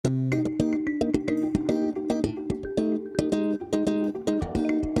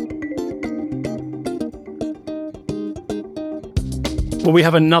Well, we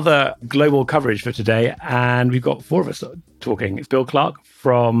have another global coverage for today, and we've got four of us talking. It's Bill Clark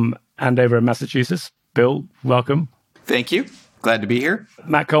from Andover, Massachusetts. Bill, welcome. Thank you. Glad to be here.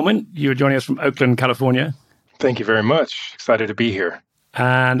 Matt Coleman, you are joining us from Oakland, California. Thank you very much. Excited to be here.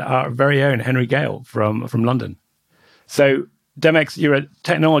 And our very own Henry Gale from London. So, Demex, you're a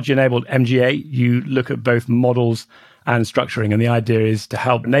technology-enabled MGA. You look at both models and structuring, and the idea is to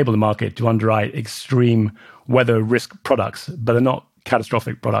help enable the market to underwrite extreme weather risk products, but they're not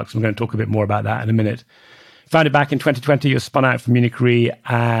catastrophic products. I'm going to talk a bit more about that in a minute. Founded back in 2020, you're spun out from Munich Re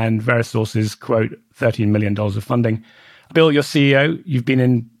and various sources quote $13 million of funding. Bill, you're CEO. You've been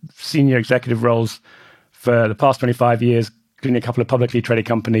in senior executive roles for the past 25 years, including a couple of publicly traded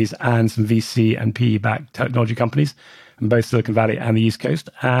companies and some VC and PE-backed technology companies in both Silicon Valley and the East Coast.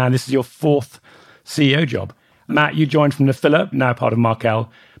 And this is your fourth CEO job. Matt, you joined from Nephila, now part of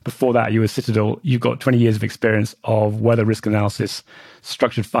Markel. Before that, you were Citadel. You've got 20 years of experience of weather risk analysis,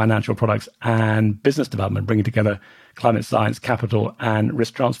 structured financial products, and business development, bringing together climate science, capital, and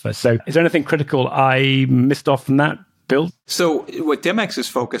risk transfer. So is there anything critical I missed off from that, Bill? So what Demex is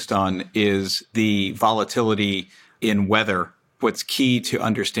focused on is the volatility in weather. What's key to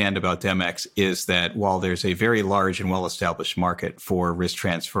understand about Demex is that while there's a very large and well-established market for risk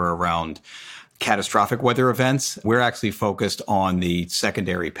transfer around catastrophic weather events, we're actually focused on the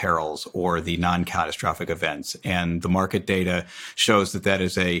secondary perils or the non-catastrophic events. And the market data shows that that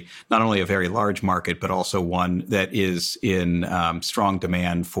is not only a very large market, but also one that is in strong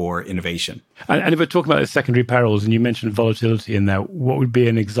demand for innovation. And if we're talking about the secondary perils, and you mentioned volatility in there, what would be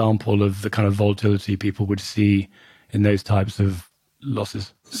an example of the kind of volatility people would see in those types of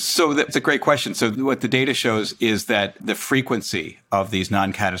losses? So that's a great question. So what the data shows is that the frequency of these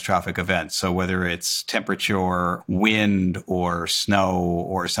non-catastrophic events, so whether it's temperature, wind, or snow,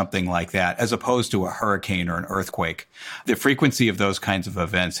 or something like that, as opposed to a hurricane or an earthquake, the frequency of those kinds of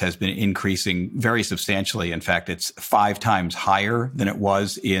events has been increasing very substantially. In fact, it's 5 times higher than it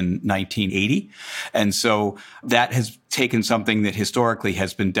was in 1980. And so that has taken something that historically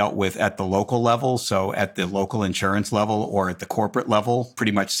has been dealt with at the local level, so at the local insurance level or at the corporate level,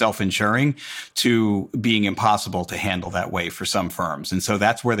 pretty much self-insuring, to being impossible to handle that way for some firms. And so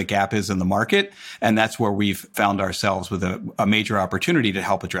that's where the gap is in the market. And that's where we've found ourselves with a major opportunity to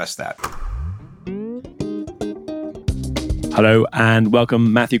help address that. Hello and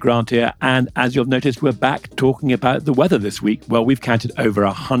welcome, Matthew Grant here. And as you've noticed, we're back talking about the weather this week. Well, we've counted over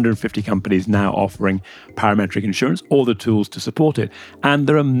 150 companies now offering parametric insurance, all the tools to support it. And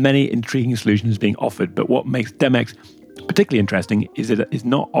there are many intriguing solutions being offered. But what makes Demex particularly interesting is that it is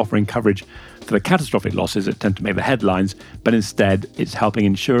not offering coverage for the catastrophic losses that tend to make the headlines, but instead it's helping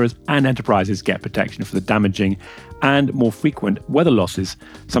insurers and enterprises get protection for the damaging and more frequent weather losses,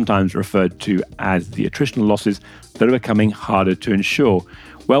 sometimes referred to as the attritional losses that are becoming harder to insure.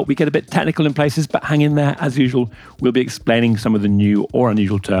 Well, we get a bit technical in places, but hang in there. As usual, we'll be explaining some of the new or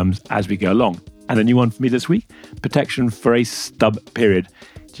unusual terms as we go along. And a new one for me this week, protection for a stub period.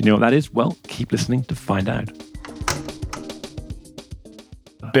 Do you know what that is? Well, keep listening to find out.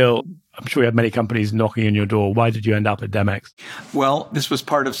 Bill, I'm sure you have many companies knocking on your door. Why did you end up at Demex? Well, this was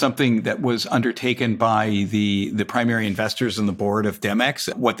part of something that was undertaken by the primary investors and the board of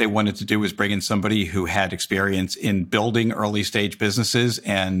Demex. What they wanted to do was bring in somebody who had experience in building early stage businesses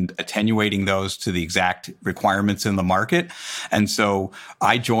and attenuating those to the exact requirements in the market. And so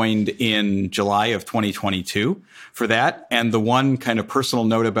I joined in July of 2022 for that. And the one kind of personal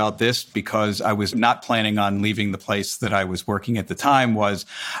note about this, because I was not planning on leaving the place that I was working at the time, was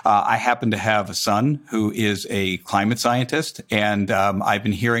I happen to have a son who is a climate scientist. And I've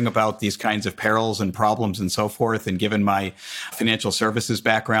been hearing about these kinds of perils and problems and so forth. And given my financial services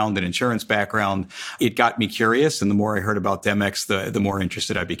background and insurance background, it got me curious. And the more I heard about Demex, the more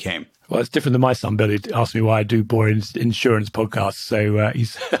interested I became. Well, it's different than my son, Bill. He asked me why I do boring insurance podcasts. So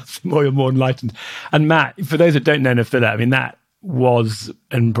he's more enlightened. And Matt, for those that don't know Nephila, I mean, that was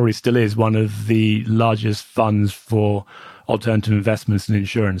and probably still is one of the largest funds for alternative investments in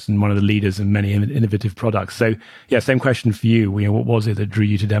insurance and one of the leaders in many innovative products. So, yeah, same question for you. What was it that drew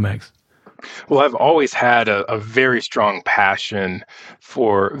you to Demex? Well, I've always had a very strong passion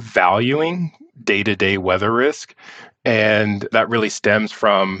for valuing day-to-day weather risk. And that really stems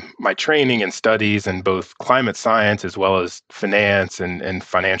from my training and studies in both climate science as well as finance and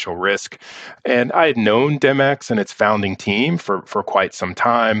financial risk. And I had known Demex and its founding team for quite some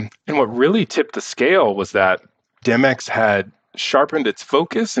time. And what really tipped the scale was that Demex had sharpened its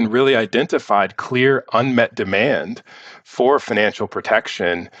focus and really identified clear unmet demand for financial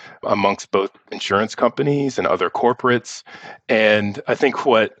protection amongst both insurance companies and other corporates. And I think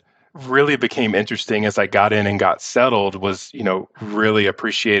what really became interesting as I got in and got settled was, really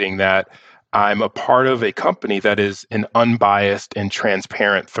appreciating that I'm a part of a company that is an unbiased and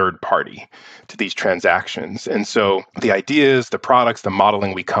transparent third party to these transactions. And so the ideas, the products, the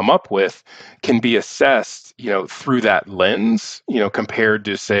modeling we come up with can be assessed, through that lens, compared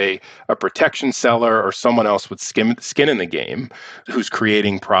to, say, a protection seller or someone else with skin in the game who's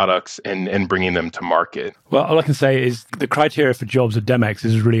creating products and bringing them to market. Well, all I can say is the criteria for jobs at Demex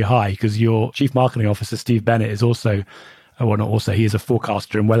is really high because your chief marketing officer, Steve Bennett, is also he is a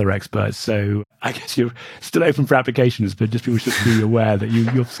forecaster and weather expert. So I guess you're still open for applications, but just people should be aware that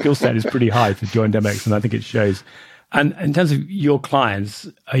your skill set is pretty high to join Demex, and I think it shows. And in terms of your clients,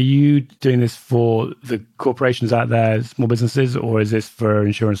 are you doing this for the corporations out there, small businesses, or is this for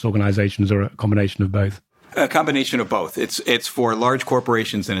insurance organizations or a combination of both? A combination of both. It's for large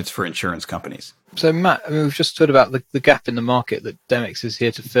corporations and it's for insurance companies. So Matt, we've just heard about the gap in the market that Demex is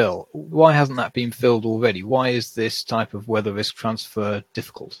here to fill. Why hasn't that been filled already? Why is this type of weather risk transfer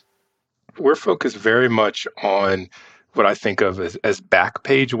difficult? We're focused very much on what I think of as back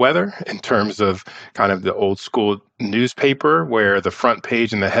page weather in terms of kind of the old school newspaper where the front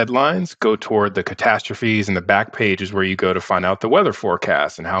page and the headlines go toward the catastrophes and the back page is where you go to find out the weather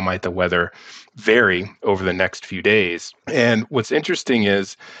forecast and how might the weather vary over the next few days. And what's interesting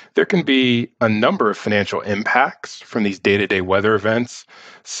is there can be a number of financial impacts from these day-to-day weather events.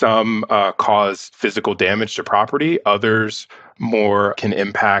 Some cause physical damage to property, others more can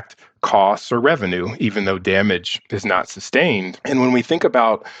impact costs or revenue, even though damage is not sustained. And when we think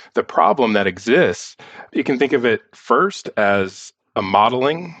about the problem that exists, you can think of it first as a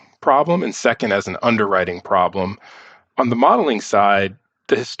modeling problem and second as an underwriting problem. On the modeling side,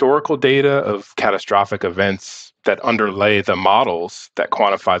 the historical data of catastrophic events that underlay the models that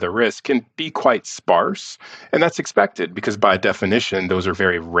quantify the risk can be quite sparse, and that's expected because by definition, those are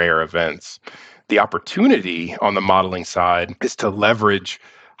very rare events. The opportunity on the modeling side is to leverage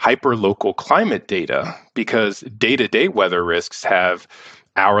hyperlocal climate data because day-to-day weather risks have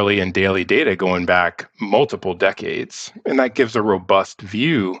hourly and daily data going back multiple decades. And that gives a robust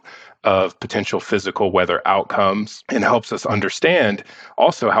view of potential physical weather outcomes and helps us understand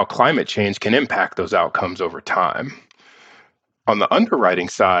also how climate change can impact those outcomes over time. On the underwriting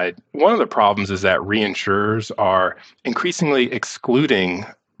side, one of the problems is that reinsurers are increasingly excluding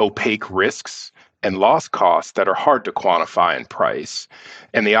opaque risks and loss costs that are hard to quantify and price.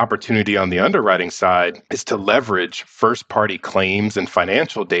 And the opportunity on the underwriting side is to leverage first-party claims and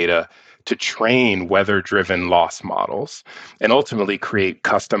financial data to train weather-driven loss models and ultimately create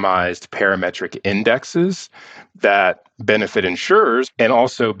customized parametric indexes that benefit insurers and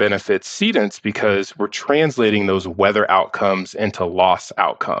also benefit cedents because we're translating those weather outcomes into loss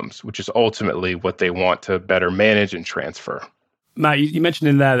outcomes, which is ultimately what they want to better manage and transfer. Matt, you mentioned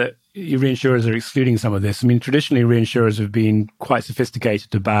in there that your reinsurers are excluding some of this. I mean, traditionally, reinsurers have been quite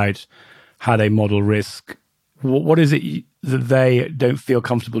sophisticated about how they model risk. What is it that they don't feel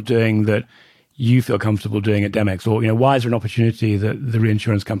comfortable doing that you feel comfortable doing at Demex? Or, why is there an opportunity that the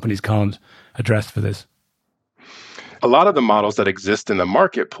reinsurance companies can't address for this? A lot of the models that exist in the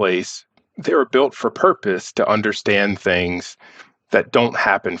marketplace, they were built for purpose to understand things that don't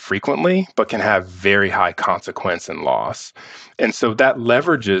happen frequently, but can have very high consequence and loss. And so that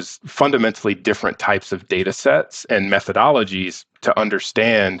leverages fundamentally different types of data sets and methodologies to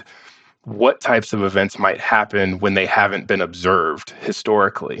understand what types of events might happen when they haven't been observed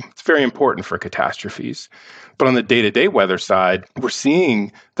historically. It's very important for catastrophes. But on the day-to-day weather side, we're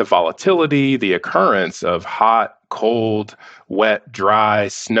seeing the volatility, the occurrence of hot, cold, wet, dry,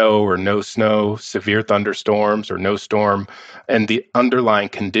 snow or no snow, severe thunderstorms or no storm, and the underlying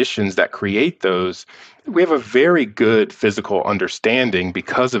conditions that create those. We have a very good physical understanding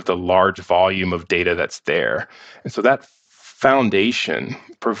because of the large volume of data that's there. And so that foundation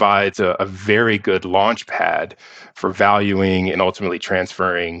provides a very good launch pad for valuing and ultimately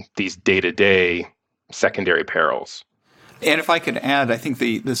transferring these day-to-day secondary perils. And if I could add, I think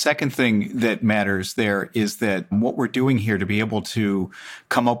the second thing that matters there is that what we're doing here to be able to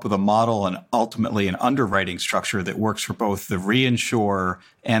come up with a model and ultimately an underwriting structure that works for both the reinsurer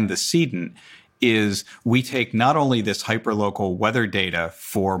and the cedent is we take not only this hyperlocal weather data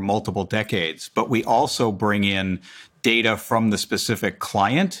for multiple decades, but we also bring in data from the specific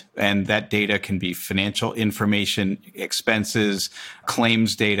client, and that data can be financial information, expenses,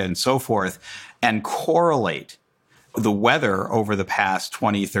 claims data, and so forth, and correlate the weather over the past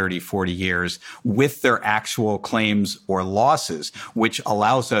 20, 30, 40 years with their actual claims or losses, which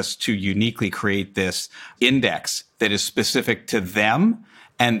allows us to uniquely create this index that is specific to them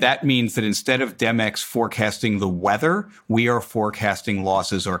And that means that instead of Demex forecasting the weather, we are forecasting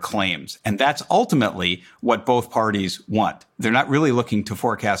losses or claims. And that's ultimately what both parties want. They're not really looking to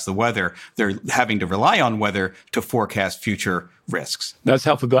forecast the weather. They're having to rely on weather to forecast future risks. That's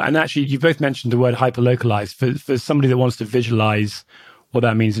helpful, Bill. And actually, you both mentioned the word hyperlocalized. For somebody that wants to visualize what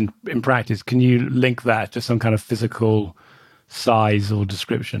that means in practice, can you link that to some kind of physical size or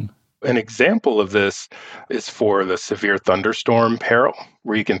description? An example of this is for the severe thunderstorm peril,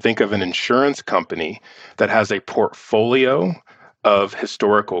 where you can think of an insurance company that has a portfolio of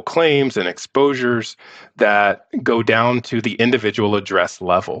historical claims and exposures that go down to the individual address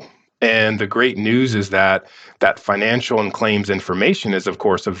level. And the great news is that that financial and claims information is, of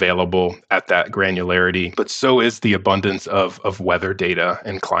course, available at that granularity, but so is the abundance of weather data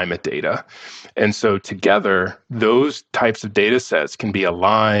and climate data. And so together, those types of data sets can be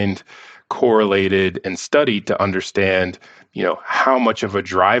aligned, correlated, and studied to understand, how much of a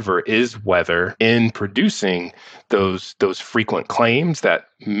driver is weather in producing those frequent claims that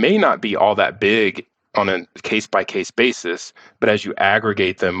may not be all that big on a case-by-case basis, but as you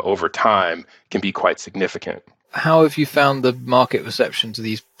aggregate them over time, can be quite significant. How have you found the market reception to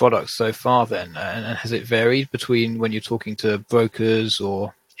these products so far then? And has it varied between when you're talking to brokers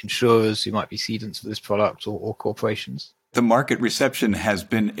or insurers who might be cedants for this product or corporations? The market reception has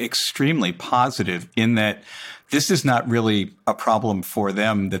been extremely positive in that this is not really a problem for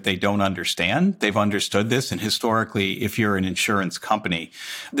them that they don't understand. They've understood this. And historically, if you're an insurance company,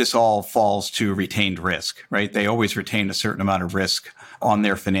 this all falls to retained risk, right? They always retain a certain amount of risk on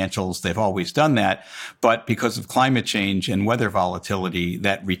their financials. They've always done that. But because of climate change and weather volatility,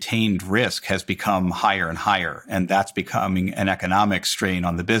 that retained risk has become higher and higher. And that's becoming an economic strain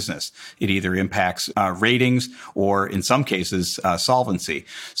on the business. It either impacts ratings or in some cases, solvency.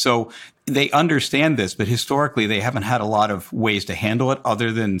 So they understand this, but historically they haven't had a lot of ways to handle it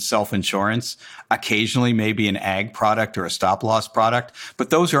other than self-insurance, occasionally maybe an ag product or a stop-loss product,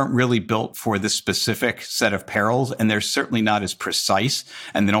 but those aren't really built for this specific set of perils, and they're certainly not as precise,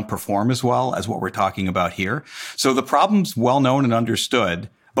 and they don't perform as well as what we're talking about here. So the problem's well known and understood,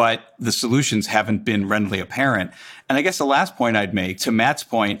 but the solutions haven't been readily apparent. And I guess the last point I'd make, to Matt's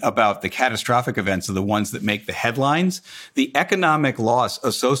point about the catastrophic events are the ones that make the headlines, the economic loss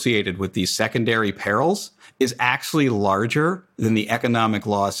associated with these secondary perils is actually larger than the economic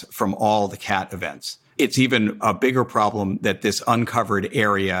loss from all the cat events. It's even a bigger problem that this uncovered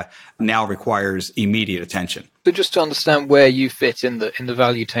area now requires immediate attention. So just to understand where you fit in the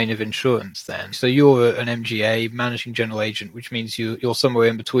value chain of insurance then. So you're an MGA, managing general agent, which means you're somewhere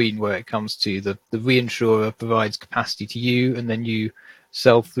in between where it comes to the reinsurer provides capacity to you and then you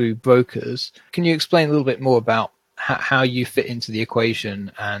sell through brokers. Can you explain a little bit more about how you fit into the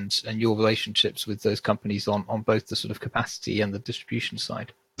equation and your relationships with those companies on both the sort of capacity and the distribution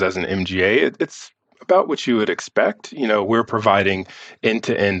side? As an MGA, it's about what you would expect. We're providing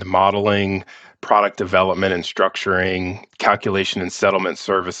end-to-end modeling, product development and structuring, calculation and settlement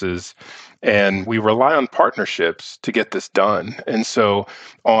services, and we rely on partnerships to get this done. And so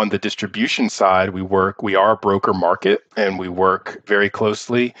on the distribution side, we are a broker market, and we work very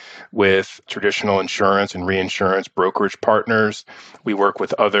closely with traditional insurance and reinsurance brokerage partners. We work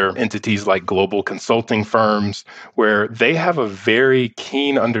with other entities like global consulting firms, where they have a very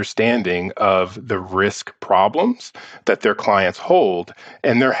keen understanding of the risk problems that their clients hold,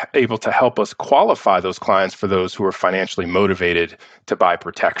 and they're able to help us qualify those clients for those who are financially motivated to buy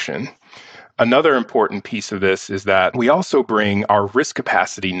protection. Another important piece of this is that we also bring our risk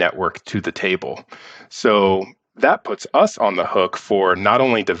capacity network to the table. So that puts us on the hook for not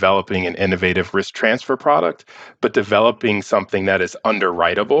only developing an innovative risk transfer product, but developing something that is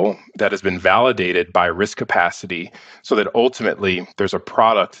underwritable, that has been validated by risk capacity, so that ultimately there's a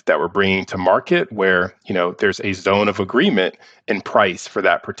product that we're bringing to market where, there's a zone of agreement in price for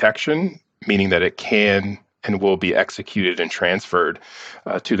that protection, meaning that it can and will be executed and transferred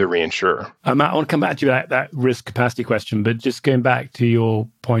to the reinsurer. Matt, I want to come back to you that risk capacity question, but just going back to your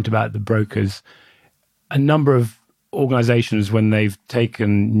point about the brokers, a number of organizations, when they've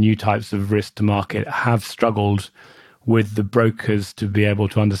taken new types of risk to market, have struggled with the brokers to be able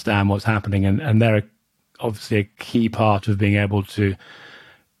to understand what's happening. And they're obviously a key part of being able to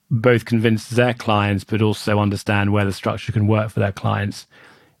both convince their clients, but also understand where the structure can work for their clients.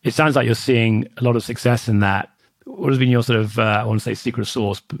 It sounds like you're seeing a lot of success in that. What has been your sort of, I want to say secret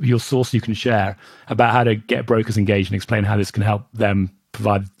sauce, but your sauce you can share about how to get brokers engaged and explain how this can help them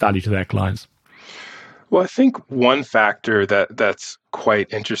provide value to their clients? Well, I think one factor that's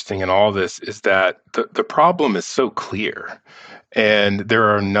quite interesting in all this is that the problem is so clear. And there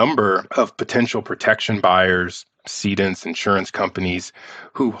are a number of potential protection buyers cedents, insurance companies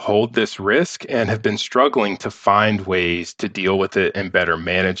who hold this risk and have been struggling to find ways to deal with it and better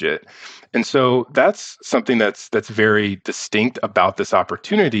manage it. And so that's something that's very distinct about this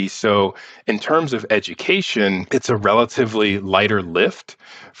opportunity. So in terms of education, it's a relatively lighter lift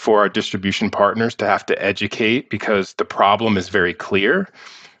for our distribution partners to have to educate because the problem is very clear.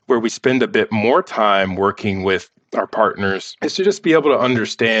 Where we spend a bit more time working with our partners is to just be able to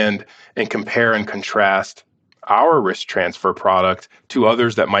understand and compare and contrast our risk transfer product to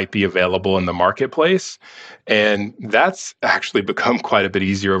others that might be available in the marketplace. And that's actually become quite a bit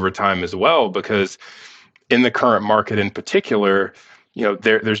easier over time as well, because in the current market in particular,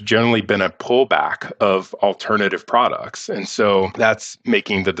 there's generally been a pullback of alternative products. And so that's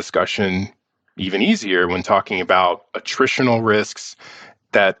making the discussion even easier when talking about attritional risks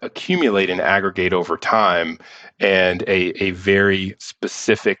that accumulate and aggregate over time, and a very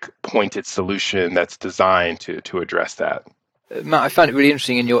specific pointed solution that's designed to address that. Matt, I found it really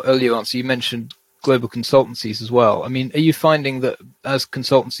interesting in your earlier answer. You mentioned global consultancies as well. I mean, are you finding that as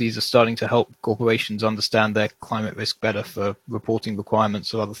consultancies are starting to help corporations understand their climate risk better for reporting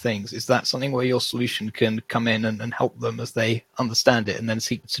requirements or other things, is that something where your solution can come in and help them as they understand it and then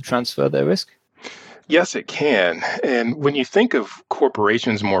seek to transfer their risk? Yes, it can. And when you think of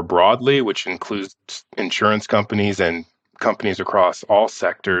corporations more broadly, which includes insurance companies and companies across all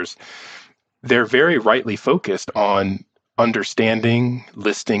sectors, they're very rightly focused on understanding,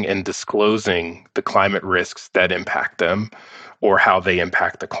 listing, and disclosing the climate risks that impact them or how they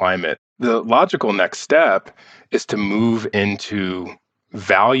impact the climate. The logical next step is to move into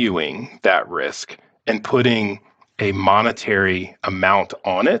valuing that risk and putting a monetary amount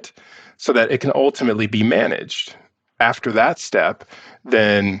on it so that it can ultimately be managed. After that step,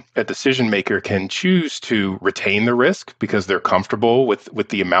 then a decision maker can choose to retain the risk because they're comfortable with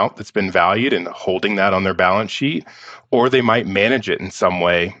the amount that's been valued and holding that on their balance sheet, or they might manage it in some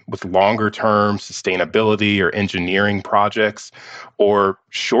way with longer term sustainability or engineering projects, or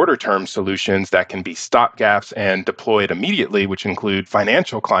shorter term solutions that can be stopgaps and deployed immediately, which include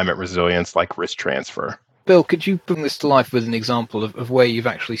financial climate resilience like risk transfer. Bill, could you bring this to life with an example of where you've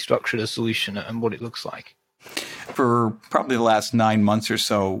actually structured a solution and what it looks like? For probably the last 9 months or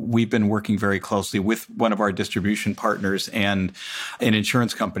so, we've been working very closely with one of our distribution partners and an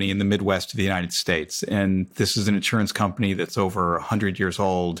insurance company in the Midwest of the United States. And this is an insurance company that's over 100 years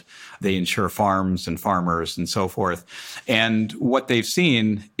old. They insure farms and farmers and so forth. And what they've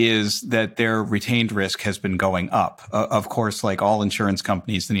seen is that their retained risk has been going up. Of course, like all insurance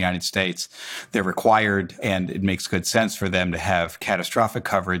companies in the United States, they're required, and it makes good sense for them to have catastrophic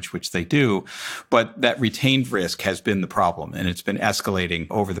coverage, which they do. But that retained risk has been the problem, and it's been escalating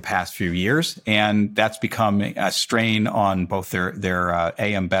over the past few years. And that's become a strain on both their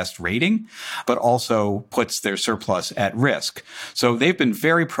AM Best rating, but also puts their surplus at risk. So they've been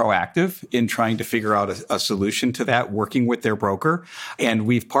very proactive in trying to figure out a solution to that, working with their broker. And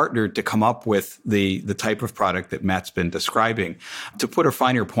we've partnered to come up with the type of product that Matt's been describing. To put a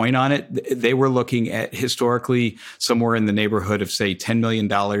finer point on it, they were looking at historically somewhere in the neighborhood of, say, $10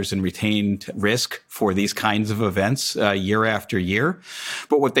 million in retained risk for these kinds of events year after year.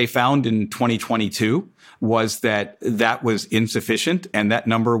 But what they found in 2022 was that was insufficient, and that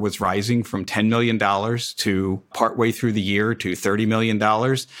number was rising from $10 million to partway through the year to $30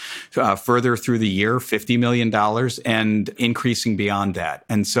 million, further through the year, $50 million, and increasing beyond that.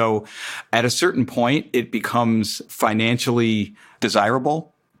 And so at a certain point, it becomes financially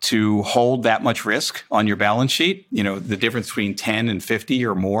desirable to hold that much risk on your balance sheet. The difference between 10 and 50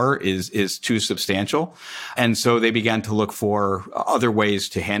 or more is too substantial. And so they began to look for other ways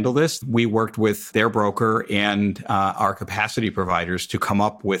to handle this. We worked with their broker and our capacity providers to come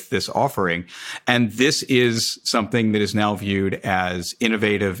up with this offering. And this is something that is now viewed as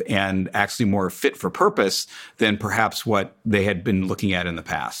innovative and actually more fit for purpose than perhaps what they had been looking at in the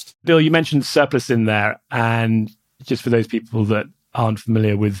past. Bill, you mentioned surplus in there. And just for those people that aren't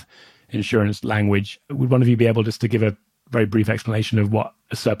familiar with insurance language, would one of you be able just to give a very brief explanation of what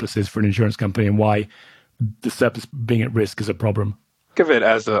a surplus is for an insurance company and why the surplus being at risk is a problem? Think of it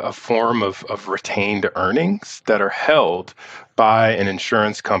as a form of retained earnings that are held by an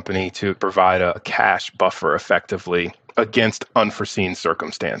insurance company to provide a cash buffer effectively against unforeseen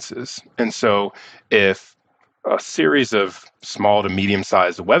circumstances. And so if a series of small to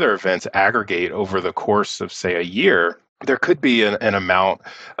medium-sized weather events aggregate over the course of, say, a year, there could be an amount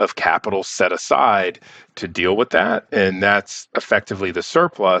of capital set aside to deal with that, and that's effectively the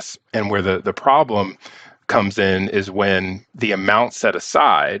surplus. And where the problem comes in is when the amount set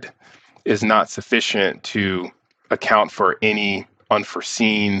aside is not sufficient to account for any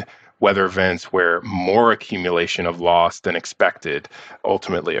unforeseen weather events where more accumulation of loss than expected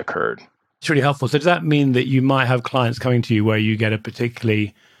ultimately occurred. It's really helpful. So does that mean that you might have clients coming to you where you get a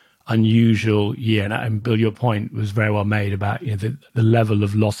particularly unusual year? And Bill, your point was very well made about the level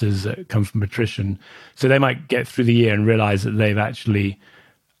of losses that come from attrition. So they might get through the year and realize that they've actually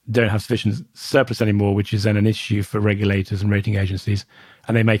don't have sufficient surplus anymore, which is then an issue for regulators and rating agencies.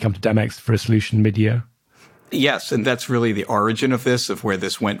 And they may come to Demex for a solution mid-year. Yes, and that's really the origin of this, of where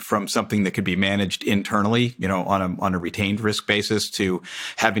this went from something that could be managed internally, on a retained risk basis, to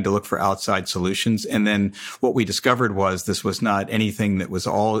having to look for outside solutions. And then what we discovered was this was not anything that was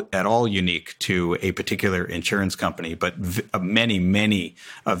at all unique to a particular insurance company, but many, many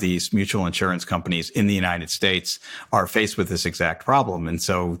of these mutual insurance companies in the United States are faced with this exact problem. And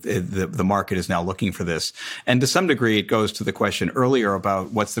so the market is now looking for this. And to some degree, it goes to the question earlier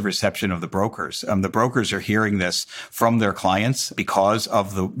about what's the reception of the brokers. The brokers are hearing this from their clients because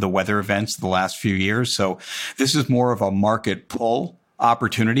of the weather events the last few years. So this is more of a market pull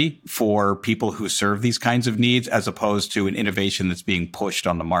opportunity for people who serve these kinds of needs, as opposed to an innovation that's being pushed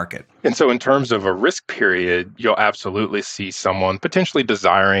on the market. And so in terms of a risk period, you'll absolutely see someone potentially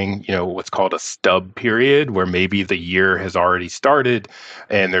desiring, what's called a stub period, where maybe the year has already started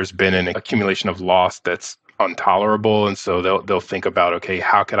and there's been an accumulation of loss that's intolerable. And so they'll think about, okay,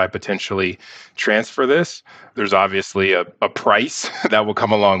 how could I potentially transfer this? There's obviously a price that will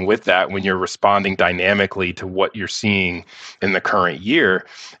come along with that when you're responding dynamically to what you're seeing in the current year.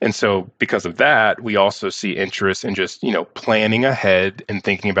 And so because of that, we also see interest in just, planning ahead and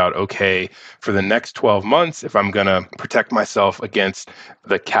thinking about, okay, for the next 12 months, if I'm going to protect myself against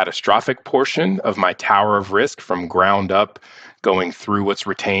the catastrophic portion of my tower of risk from ground up, going through what's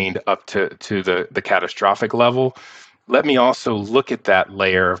retained up to the catastrophic level, let me also look at that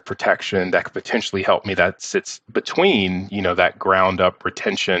layer of protection that could potentially help me that sits between, that ground up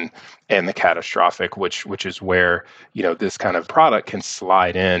retention and the catastrophic, which is where, this kind of product can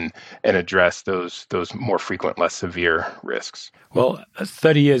slide in and address those more frequent, less severe risks. Well,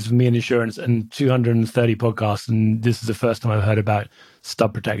 30 years of me in insurance and 230 podcasts, and this is the first time I've heard about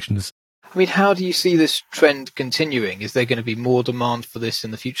stub protections. I mean, how do you see this trend continuing? Is there going to be more demand for this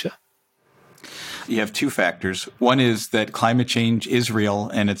in the future? You have two factors. One is that climate change is real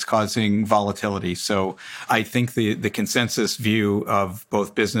and it's causing volatility. So I think the consensus view of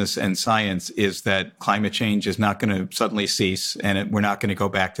both business and science is that climate change is not going to suddenly cease, and we're not going to go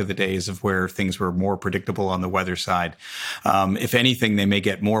back to the days of where things were more predictable on the weather side. If anything, they may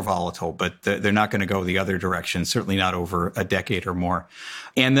get more volatile, but they're not going to go the other direction, certainly not over a decade or more.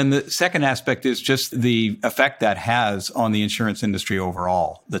 And then the second aspect is just the effect that has on the insurance industry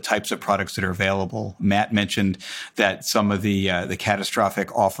overall, the types of products that are available. Matt mentioned that some of the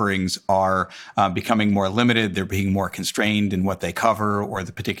catastrophic offerings are becoming more limited. They're being more constrained in what they cover or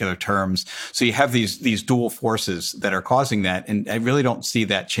the particular terms. So you have these dual forces that are causing that. And I really don't see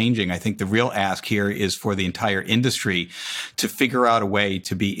that changing. I think the real ask here is for the entire industry to figure out a way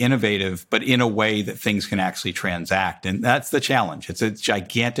to be innovative, but in a way that things can actually transact. And that's the challenge. It's a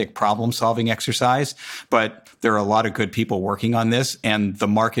gigantic problem-solving exercise, but there are a lot of good people working on this, and the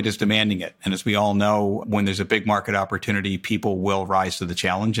market is demanding it. And as we all know, when there's a big market opportunity, people will rise to the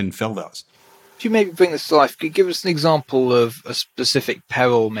challenge and fill those. If you maybe bring this to life, could you give us an example of a specific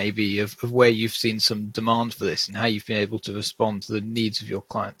peril, maybe, of where you've seen some demand for this and how you've been able to respond to the needs of your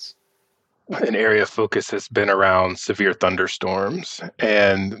clients? An area of focus has been around severe thunderstorms,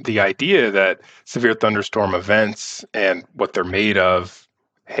 and the idea that severe thunderstorm events and what they're made of,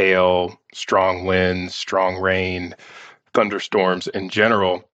 hail, strong winds, strong rain, thunderstorms in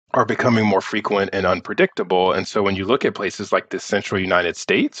general, are becoming more frequent and unpredictable. And so when you look at places like the central United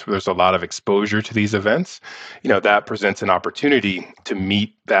States, where there's a lot of exposure to these events, that presents an opportunity to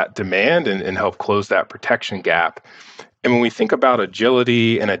meet that demand and help close that protection gap. And when we think about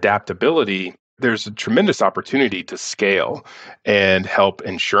agility and adaptability, there's a tremendous opportunity to scale and help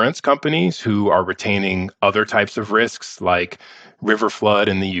insurance companies who are retaining other types of risks like river flood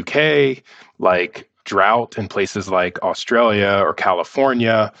in the UK, like drought in places like Australia or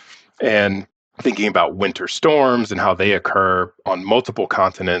California, and thinking about winter storms and how they occur on multiple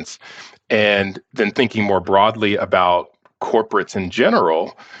continents, and then thinking more broadly about corporates in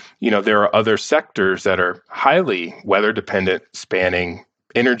general. There are other sectors that are highly weather dependent, spanning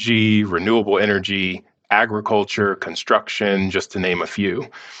energy, renewable energy, agriculture, construction, just to name a few.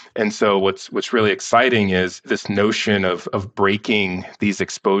 And so what's really exciting is this notion of breaking these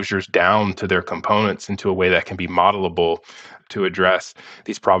exposures down to their components into a way that can be modelable to address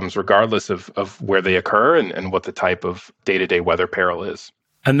these problems, regardless of where they occur and what the type of day-to-day weather peril is.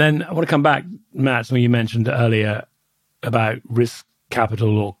 And then I want to come back, Matt, something you mentioned earlier about risk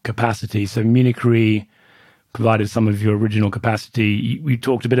capital or capacity. So Munich Re provided some of your original capacity. We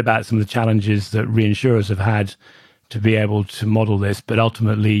talked a bit about some of the challenges that reinsurers have had to be able to model this, but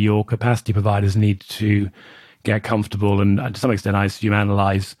ultimately your capacity providers need to get comfortable and to some extent, I assume,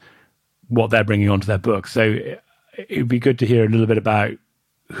 analyze what they're bringing onto their book. So it'd be good to hear a little bit about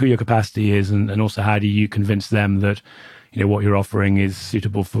who your capacity is and also how do you convince them that what you're offering is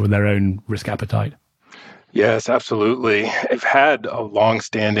suitable for their own risk appetite. Yes, absolutely. I've had a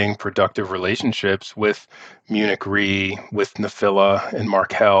long-standing productive relationships with Munich Re, with Nephila and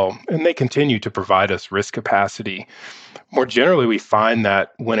Markel, and they continue to provide us risk capacity. More generally, we find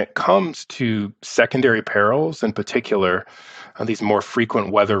that when it comes to secondary perils, in particular, these more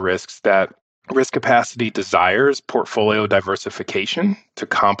frequent weather risks, that risk capacity desires portfolio diversification to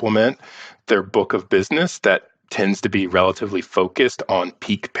complement their book of business that tends to be relatively focused on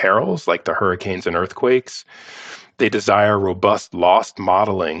peak perils like the hurricanes and earthquakes. They desire robust loss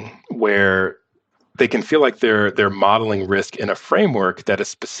modeling where they can feel like they're modeling risk in a framework that is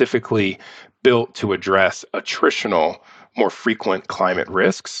specifically built to address attritional, more frequent climate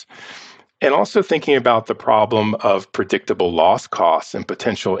risks. And also thinking about the problem of predictable loss costs and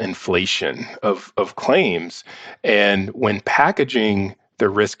potential inflation of claims. And when packaging the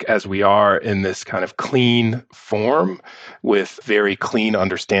risk as we are in this kind of clean form with very clean,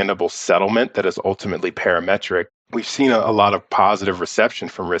 understandable settlement that is ultimately parametric, we've seen a lot of positive reception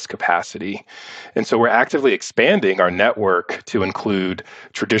from risk capacity. And so we're actively expanding our network to include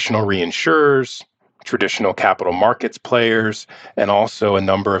traditional reinsurers, traditional capital markets players, and also a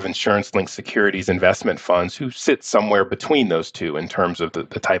number of insurance-linked securities investment funds who sit somewhere between those two in terms of the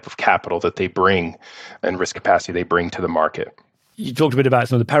type of capital that they bring and risk capacity they bring to the market. You talked a bit about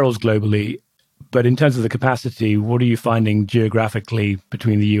some of the perils globally, but in terms of the capacity, what are you finding geographically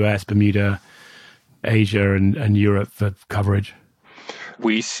between the US, Bermuda, Asia, and Europe for coverage?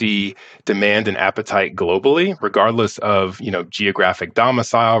 We see demand and appetite globally, regardless of geographic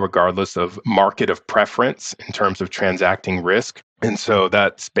domicile, regardless of market of preference in terms of transacting risk. And so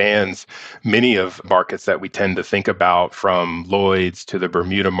that spans many of markets that we tend to think about, from Lloyd's to the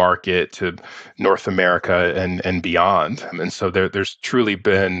Bermuda market to North America and beyond. And so there's truly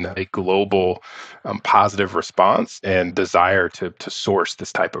been a global positive response and desire to source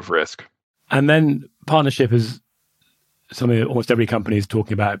this type of risk. And then partnership is something that almost every company is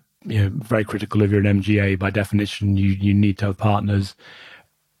talking about. Very critical. If you're an MGA, by definition, you need to have partners.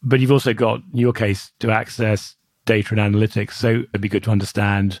 But you've also got, in your case, to access data and analytics. So it'd be good to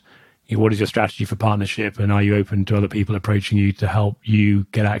understand what is your strategy for partnership, and are you open to other people approaching you to help you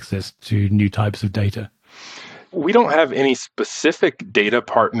get access to new types of data? We don't have any specific data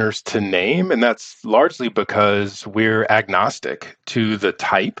partners to name, and that's largely because we're agnostic to the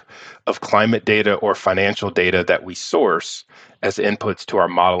type of climate data or financial data that we source as inputs to our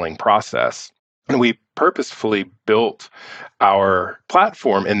modeling process. And we purposefully built our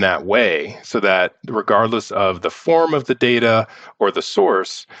platform in that way so that regardless of the form of the data or the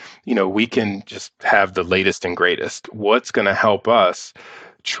source, we can just have the latest and greatest. What's going to help us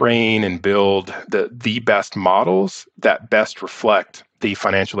train and build the best models that best reflect the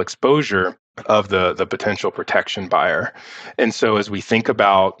financial exposure of the potential protection buyer. And so as we think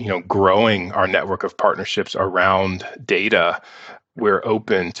about, growing our network of partnerships around data, we're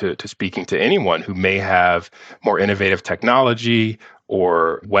open to speaking to anyone who may have more innovative technology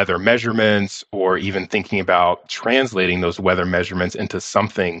or weather measurements, or even thinking about translating those weather measurements into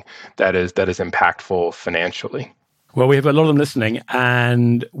something that is impactful financially. Well, we have a lot of them listening,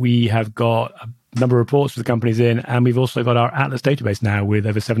 and we have got a number of reports for the companies in, and we've also got our Atlas database now with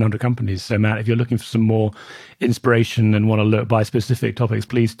over 700 companies. So, Matt, if you're looking for some more inspiration and want to look by specific topics,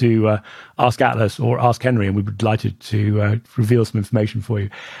 please do ask Atlas or ask Henry, and we'd be delighted to reveal some information for you.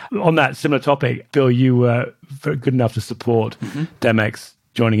 On that similar topic, Bill, you were very good enough to support Demex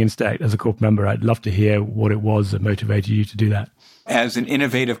joining Instech as a corporate member. I'd love to hear what it was that motivated you to do that. As an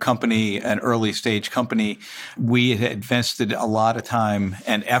innovative company, an early stage company, we had invested a lot of time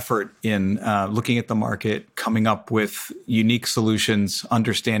and effort in looking at the market, coming up with unique solutions,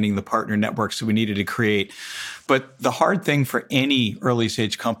 understanding the partner networks that we needed to create. But the hard thing for any early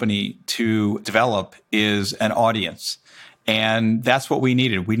stage company to develop is an audience. And that's what we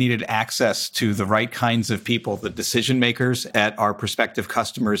needed. We needed access to the right kinds of people, the decision makers at our prospective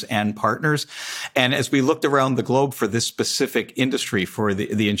customers and partners. And as we looked around the globe for this specific industry, for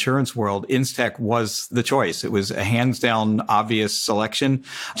the insurance world, Instech was the choice. It was a hands down obvious selection,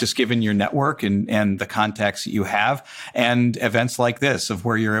 just given your network and the contacts that you have, and events like this of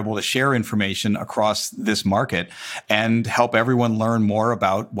where you're able to share information across this market and help everyone learn more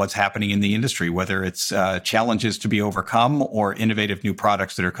about what's happening in the industry, whether it's challenges to be overcome come or innovative new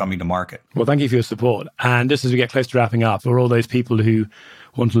products that are coming to market. Well, thank you for your support. And just as we get close to wrapping up, for all those people who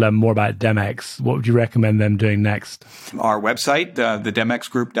want to learn more about Demex, what would you recommend them doing next? Our website,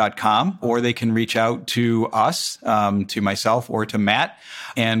 thedemexgroup.com, or they can reach out to us, to myself or to Matt,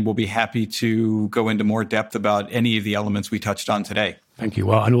 and we'll be happy to go into more depth about any of the elements we touched on today. Thank you.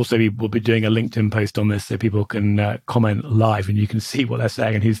 Well, and also we'll be doing a LinkedIn post on this so people can comment live and you can see what they're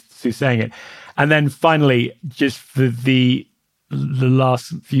saying and who's saying it. And then finally, just for the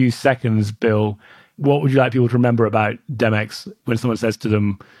last few seconds, Bill, what would you like people to remember about Demex when someone says to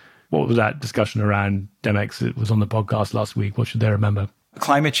them, what was that discussion around Demex? It was on the podcast last week. What should they remember?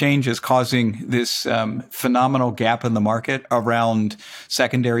 Climate change is causing this phenomenal gap in the market around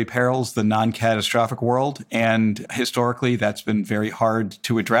secondary perils, the non-catastrophic world. And historically, that's been very hard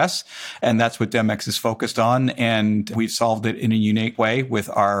to address. And that's what Demex is focused on. And we've solved it in a unique way with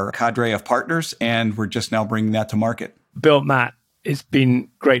our cadre of partners. And we're just now bringing that to market. Bill, Matt, it's been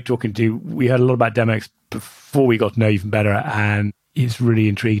great talking to you. We heard a lot about Demex before we got to know you even better. And it's really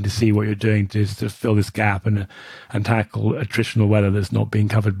intriguing to see what you're doing to fill this gap and tackle attritional weather that's not being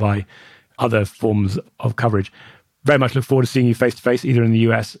covered by other forms of coverage. Very much look forward to seeing you face to face, either in the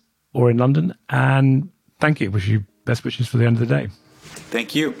US or in London. And thank you. Wish you best wishes for the end of the day.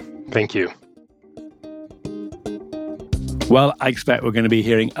 Thank you. Thank you. Well, I expect we're going to be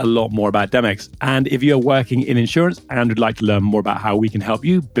hearing a lot more about Demex. And if you're working in insurance and would like to learn more about how we can help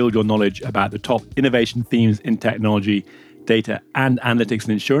you build your knowledge about the top innovation themes in technology, data and analytics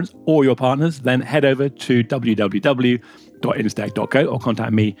and insurance, or your partners, then head over to www.instech.co or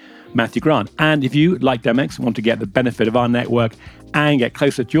contact me, Matthew Grant. And if you, like Demex, want to get the benefit of our network and get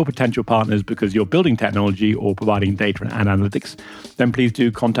closer to your potential partners because you're building technology or providing data and analytics, then please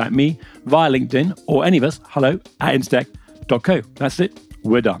do contact me via LinkedIn or any of us, hello@instech.co. That's it.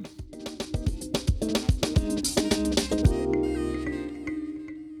 We're done.